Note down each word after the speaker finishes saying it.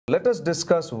Let us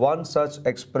discuss one such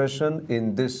expression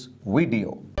in this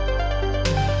video.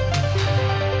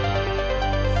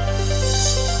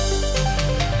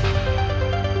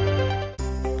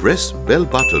 Press bell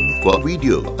button for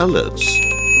video alerts.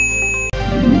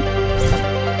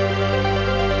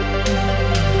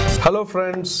 Hello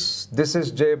friends, this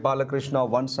is J.Bala Krishna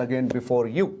once again before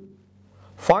you.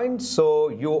 Fine, so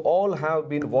you all have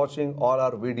been watching all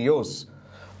our videos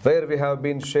where we have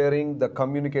been sharing the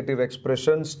communicative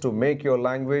expressions to make your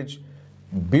language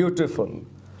beautiful.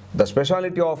 The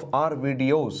speciality of our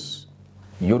videos,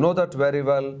 you know that very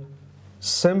well,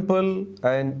 simple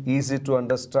and easy to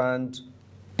understand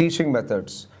teaching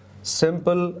methods,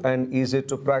 simple and easy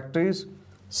to practice,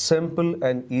 simple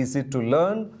and easy to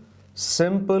learn,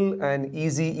 simple and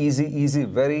easy,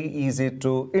 very easy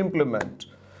to implement.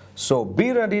 So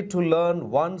be ready to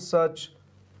learn one such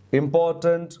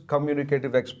important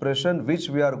communicative expression which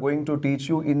we are going to teach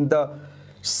you in the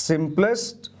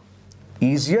simplest,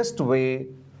 easiest way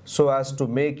so as to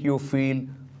make you feel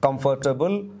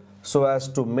comfortable, so as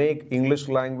to make English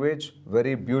language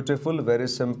very beautiful, very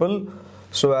simple,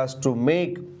 so as to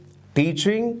make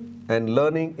teaching and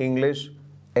learning English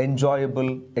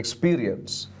enjoyable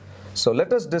experience. So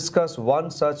let us discuss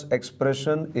one such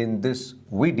expression in this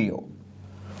video.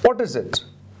 What is it?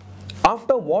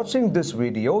 After watching this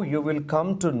video, you will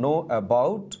come to know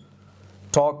about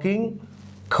talking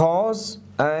cause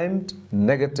and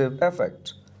negative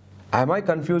effect. Am I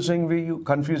confusing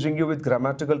you with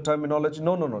grammatical terminology?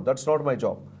 No, that's not my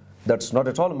job. That's not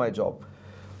at all my job.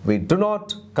 We do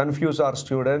not confuse our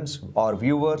students or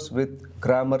viewers with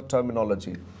grammar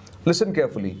terminology. Listen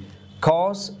carefully.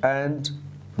 Cause and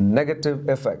negative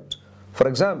effect. For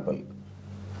example,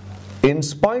 in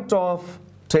spite of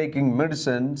taking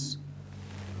medicines,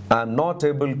 I am not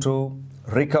able to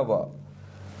recover.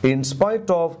 In spite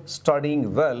of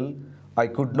studying well, I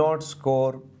could not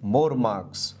score more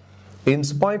marks. In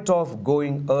spite of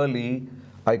going early,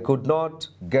 I could not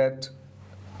get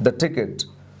the ticket.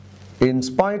 In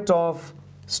spite of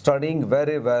studying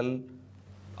very well,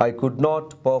 I could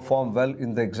not perform well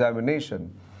in the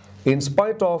examination. In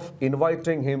spite of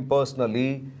inviting him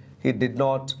personally, he did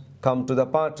not come to the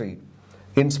party.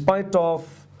 In spite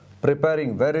of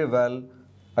preparing very well,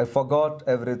 I forgot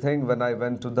everything when I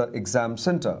went to the exam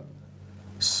center.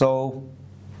 So,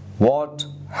 what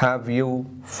have you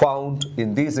found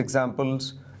in these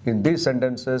examples, in these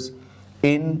sentences?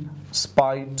 In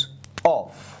spite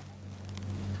of.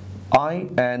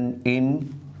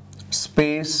 In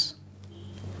space,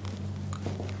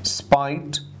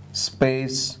 spite,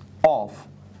 space, of.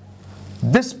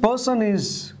 This person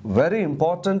is very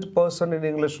important person in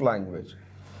English language.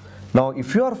 Now,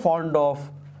 if you are fond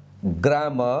of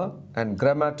grammar and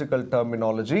grammatical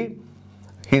terminology,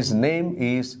 his name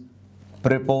is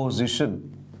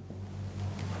preposition.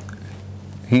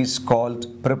 He is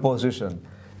called preposition.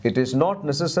 It is not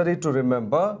necessary to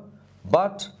remember,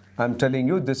 but I am telling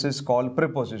you this is called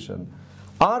preposition.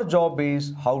 Our job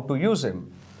is how to use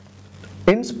him.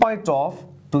 In spite of,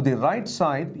 to the right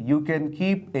side, you can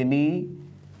keep any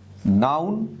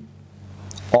noun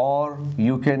or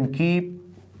you can keep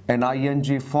an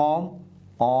ing form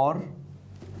or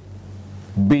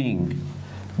being.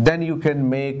 Then you can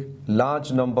make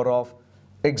large number of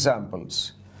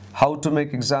examples. How to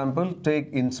make example?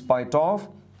 Take in spite of.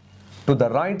 To the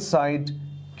right side,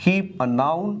 keep a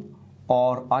noun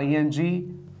or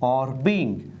ing or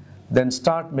being. Then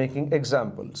start making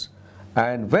examples.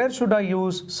 And where should I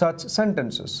use such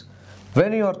sentences?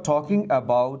 When you are talking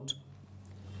about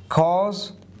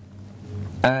cause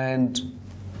and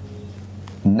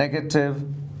negative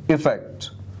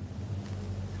effect.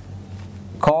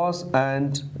 Cause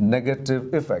and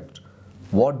negative effect.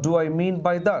 What do I mean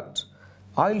by that?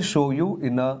 I'll show you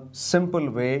in a simple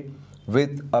way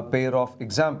with a pair of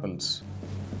examples.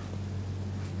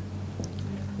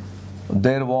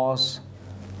 There was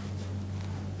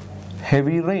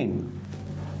heavy rain.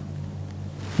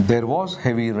 There was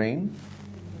heavy rain.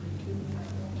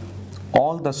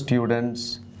 All the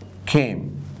students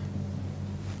came.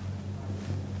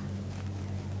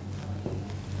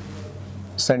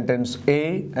 Sentence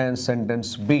A and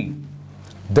sentence B.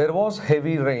 There was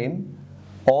heavy rain.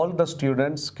 All the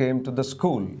students came to the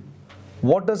school.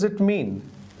 What does it mean?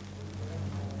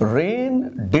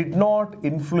 Rain did not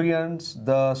influence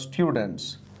the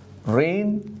students.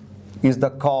 Rain is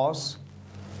the cause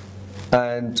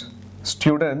and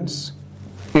students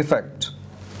effect.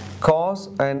 Cause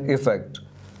and effect.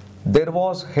 There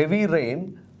was heavy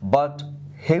rain, but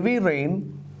heavy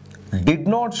rain did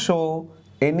not show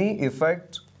any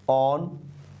effect on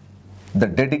the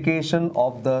dedication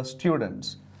of the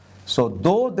students. So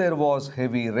though there was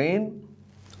heavy rain,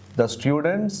 the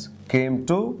students came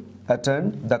to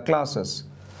attend the classes.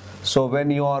 So when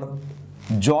you are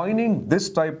joining this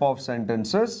type of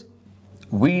sentences,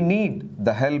 we need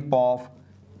the help of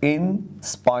in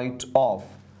spite of.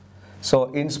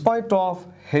 So in spite of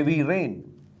heavy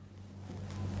rain,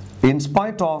 in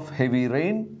spite of heavy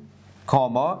rain,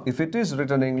 comma, if it is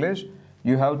written English,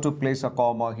 you have to place a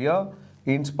comma here.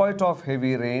 In spite of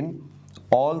heavy rain,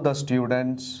 all the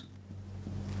students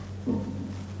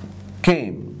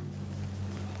came.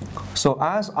 So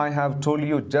as I have told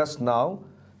you just now,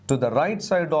 to the right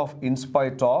side of in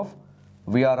spite of,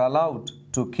 we are allowed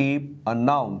to keep a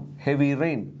noun, heavy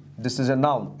rain. This is a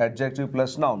noun, adjective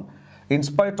plus noun. In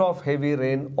spite of heavy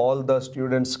rain, all the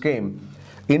students came.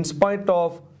 In spite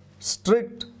of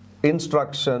strict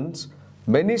instructions,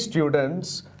 many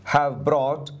students have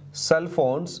brought cell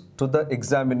phones to the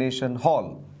examination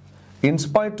hall. In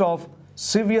spite of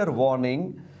severe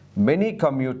warning, many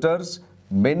commuters,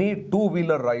 many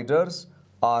two-wheeler riders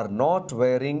are not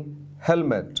wearing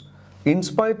helmet. In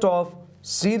spite of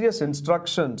serious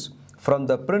instructions from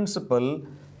the principal,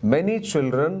 many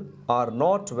children are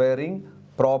not wearing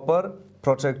proper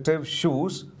protective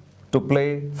shoes to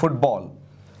play football.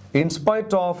 In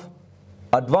spite of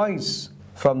advice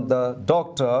from the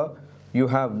doctor, you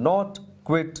have not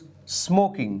quit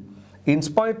smoking. In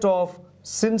spite of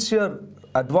sincere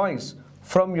advice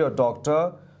from your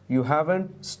doctor, you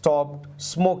haven't stopped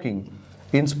smoking.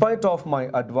 In spite of my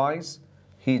advice,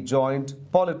 he joined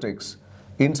politics.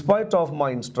 In spite of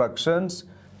my instructions,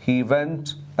 he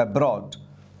went abroad.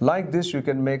 Like this, you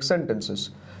can make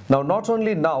sentences. Now, not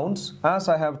only nouns, as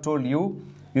I have told you,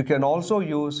 you can also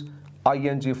use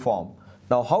ing form.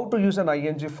 Now, how to use an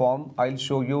ing form, I'll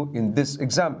show you in this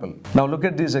example. Now, look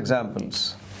at these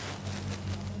examples.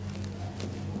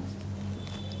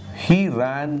 He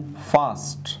ran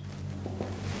fast.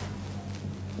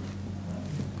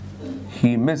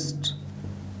 He missed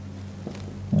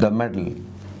the medal.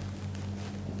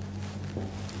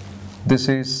 This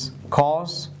is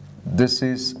cause, this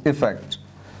is effect.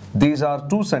 These are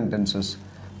two sentences.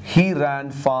 He ran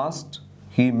fast,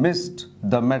 he missed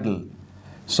the medal.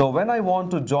 So when I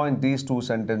want to join these two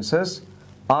sentences,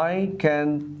 I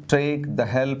can take the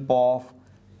help of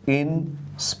in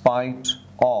spite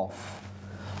of.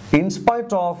 In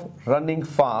spite of running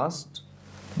fast,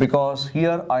 because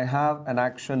here I have an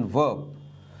action verb.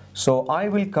 So I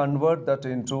will convert that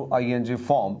into ing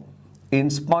form. In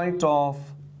spite of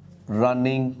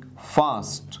running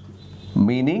fast,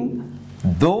 meaning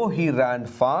though he ran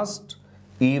fast,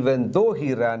 even though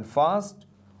he ran fast,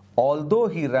 although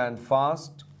he ran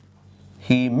fast,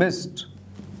 he missed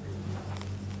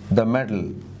the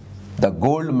medal, the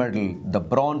gold medal, the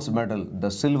bronze medal,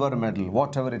 the silver medal,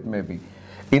 whatever it may be.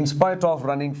 In spite of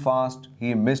running fast,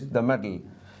 he missed the medal.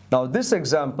 Now this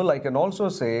example, I can also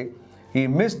say, he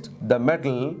missed the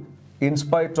medal in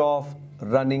spite of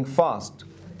running fast.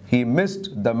 He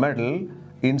missed the medal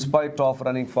in spite of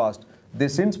running fast.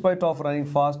 This in spite of running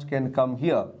fast can come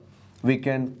here. We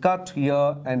can cut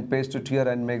here and paste it here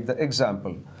and make the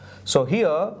example. So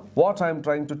here, what I am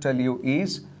trying to tell you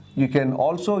is, you can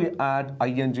also add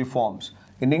ing forms.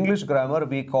 In English grammar,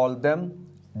 we call them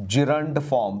gerund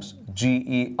forms.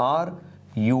 G-E-R-U-N-D,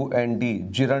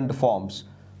 gerund forms.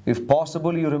 If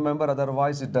possible, you remember,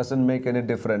 otherwise it doesn't make any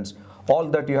difference. All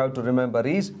that you have to remember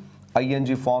is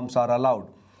ing forms are allowed.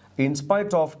 In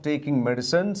spite of taking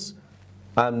medicines,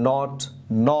 I am not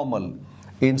normal.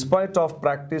 In spite of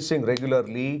practicing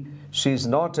regularly, she is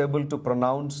not able to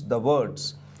pronounce the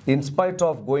words. In spite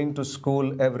of going to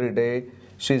school every day,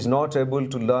 she is not able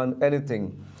to learn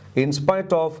anything. In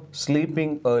spite of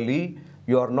sleeping early,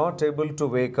 you are not able to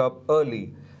wake up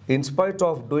early. In spite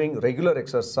of doing regular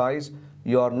exercise,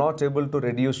 you are not able to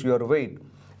reduce your weight.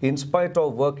 In spite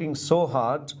of working so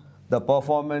hard, the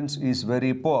performance is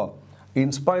very poor.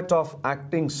 In spite of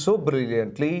acting so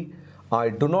brilliantly, I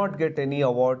do not get any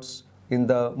awards in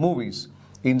the movies.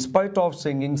 In spite of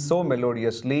singing so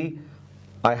melodiously,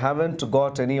 I haven't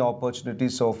got any opportunity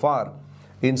so far.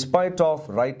 In spite of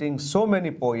writing so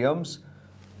many poems,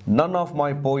 none of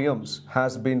my poems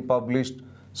has been published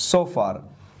so far.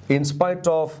 In spite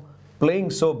of playing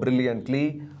so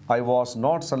brilliantly, I was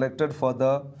not selected for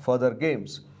the further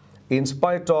games. In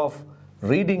spite of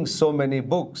reading so many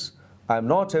books, I am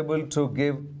not able to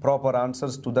give proper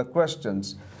answers to the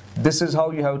questions. This is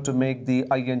how you have to make the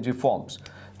ing forms.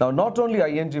 Now, not only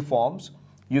ing forms,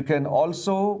 you can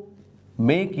also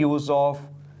make use of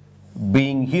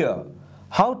being here.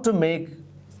 How to make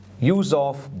use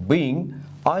of being,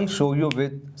 I'll show you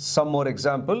with some more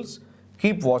examples.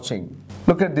 Keep watching.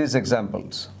 Look at these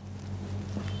examples.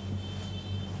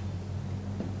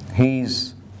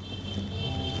 He's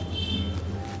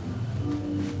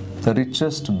the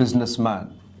richest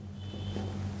businessman.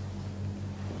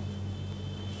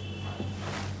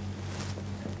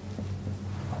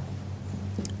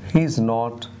 He's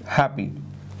not happy.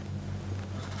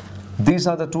 These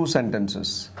are the two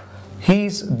sentences.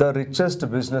 He's the richest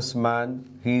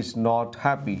businessman. He's not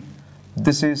happy.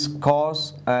 This is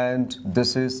cause and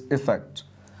this is effect.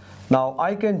 Now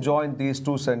I can join these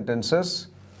two sentences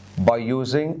by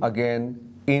using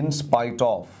again in spite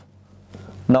of.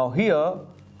 Now here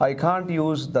I can't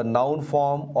use the noun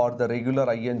form or the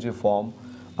regular ing form.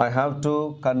 I have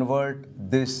to convert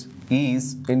this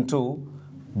is into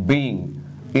being.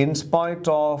 In spite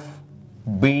of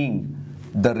being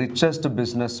the richest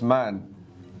businessman,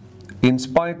 in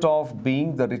spite of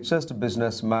being the richest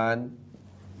businessman,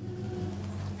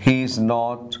 he is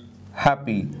not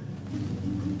happy.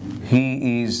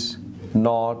 He is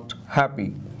not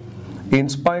happy. In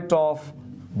spite of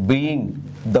being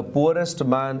the poorest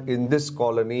man in this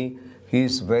colony, he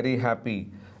is very happy.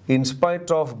 In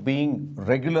spite of being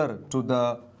regular to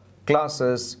the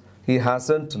classes, he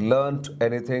hasn't learnt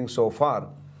anything so far.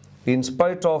 In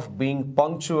spite of being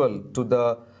punctual to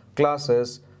the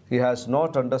classes, he has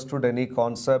not understood any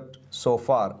concept so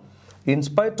far. In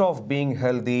spite of being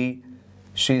healthy,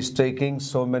 she is taking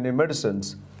so many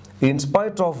medicines. In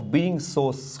spite of being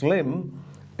so slim,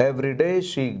 every day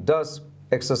she does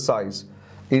exercise.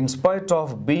 In spite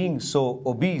of being so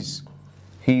obese,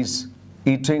 he is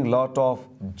eating a lot of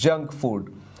junk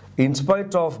food. In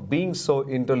spite of being so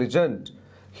intelligent,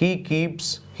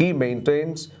 he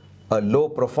maintains a low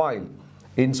profile.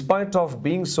 In spite of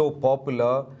being so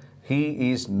popular,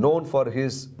 he is known for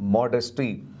his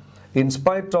modesty. In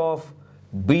spite of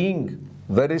being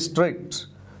very strict,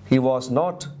 he was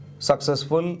not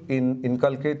successful in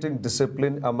inculcating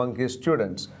discipline among his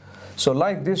students. So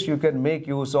like this, you can make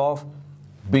use of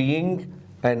being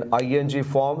and ing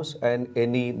forms and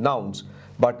any nouns.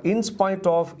 But in spite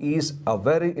of is a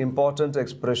very important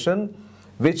expression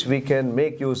which we can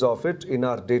make use of it in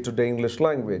our day-to-day English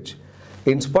language.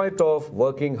 In spite of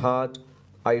working hard,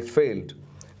 I failed.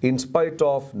 In spite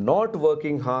of not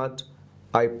working hard,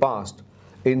 I passed.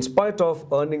 In spite of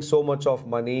earning so much of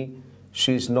money,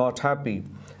 she is not happy.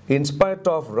 In spite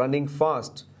of running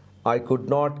fast, I could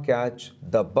not catch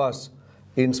the bus.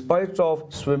 In spite of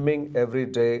swimming every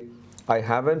day, I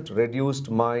haven't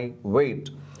reduced my weight.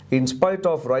 In spite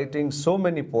of writing so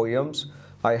many poems,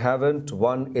 I haven't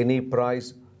won any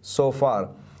prize so far.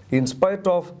 In spite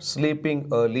of sleeping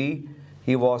early,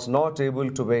 he was not able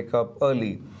to wake up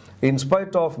early. In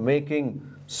spite of making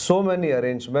so many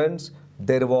arrangements,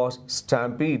 there was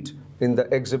stampede in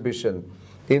the exhibition.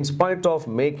 In spite of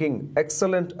making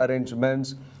excellent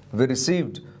arrangements, we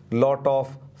received a lot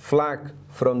of flack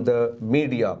from the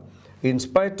media. In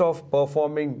spite of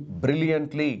performing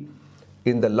brilliantly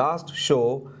in the last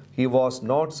show, he was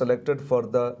not selected for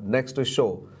the next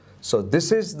show. So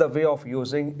this is the way of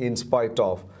using in spite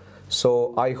of.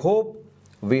 So I hope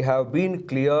we have been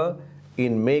clear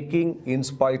in making in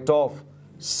spite of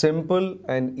simple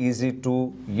and easy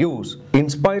to use. In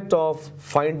spite of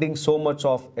finding so much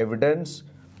of evidence,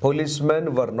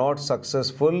 policemen were not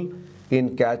successful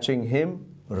in catching him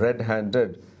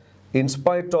red-handed. In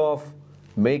spite of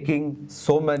making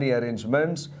so many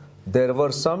arrangements, there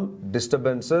were some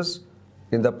disturbances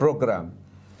in the program.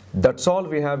 That's all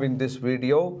we have in this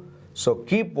video. So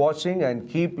keep watching and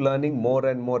keep learning more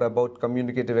and more about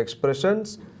communicative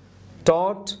expressions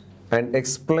taught and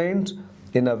explained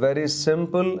in a very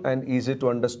simple and easy to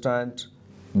understand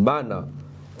manner.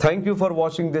 Thank you for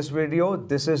watching this video.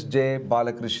 This is J.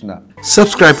 Balakrishna.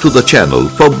 Subscribe to the channel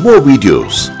for more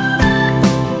videos.